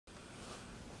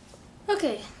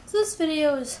Okay, so this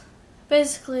video is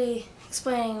basically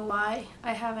explaining why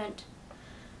I haven't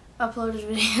uploaded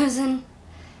videos in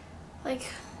like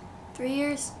 3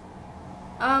 years.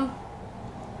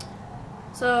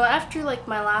 So after like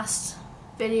my last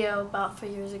video about 3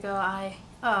 years ago,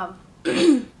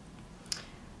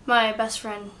 my best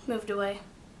friend moved away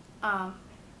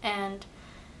and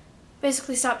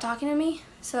basically stopped talking to me,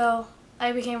 so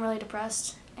I became really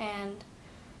depressed and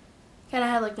kind of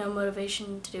had like no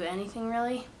motivation to do anything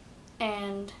really,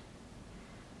 and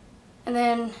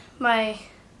then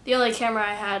the only camera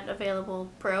I had available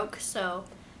broke, so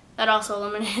that also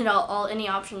eliminated any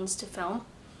options to film.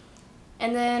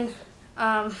 And then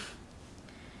a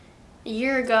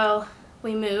year ago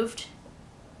we moved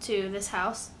to this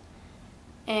house,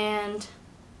 and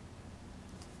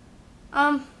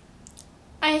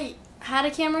I had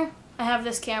a camera. I have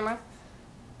this camera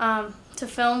to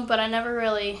film, but I never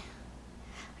really,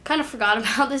 I kind of forgot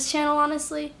about this channel,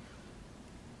 honestly,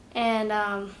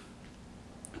 and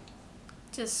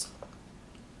just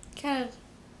kind of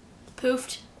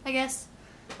poofed, I guess.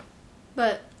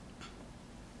 But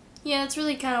yeah, it's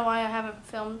really kind of why I haven't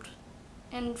filmed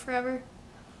in forever.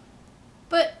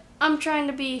 But I'm trying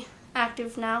to be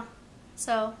active now.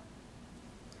 So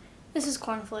this is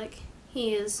Cornflake.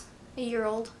 He is a year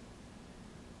old.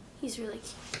 He's really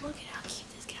cute. Look at how cute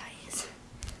this guy is.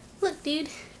 Look, dude.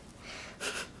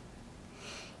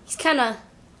 He's kind of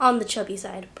on the chubby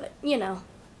side, but you know,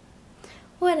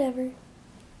 whatever.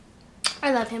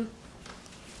 I love him.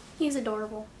 He's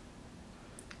adorable.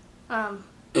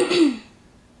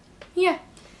 Yeah.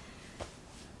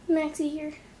 Maxie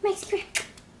here. Maxie,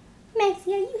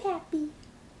 Maxie, are you happy?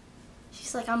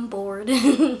 She's like, I'm bored.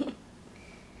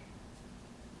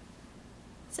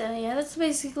 So yeah, that's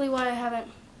basically why I haven't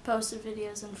posted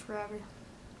videos in forever.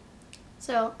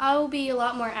 So I will be a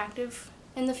lot more active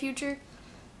in the future.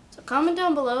 So comment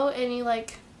down below any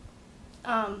like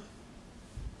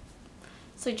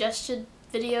suggested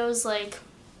videos like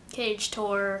cage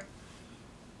tour,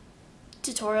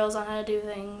 tutorials on how to do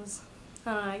things.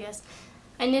 I don't know, I guess.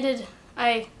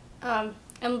 I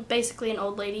am basically an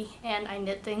old lady and I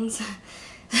knit things.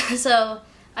 So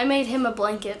I made him a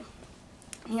blanket.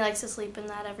 He likes to sleep in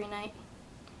that every night.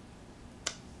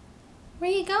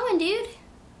 Where you going, dude?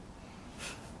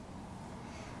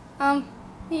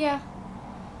 Yeah.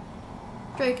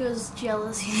 Draco's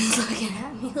jealous. He's looking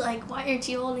at me like, why aren't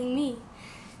you holding me?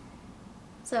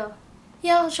 So,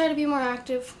 yeah, I'll try to be more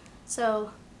active.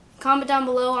 So, comment down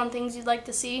below on things you'd like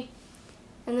to see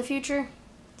in the future.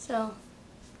 So,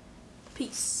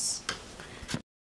 peace.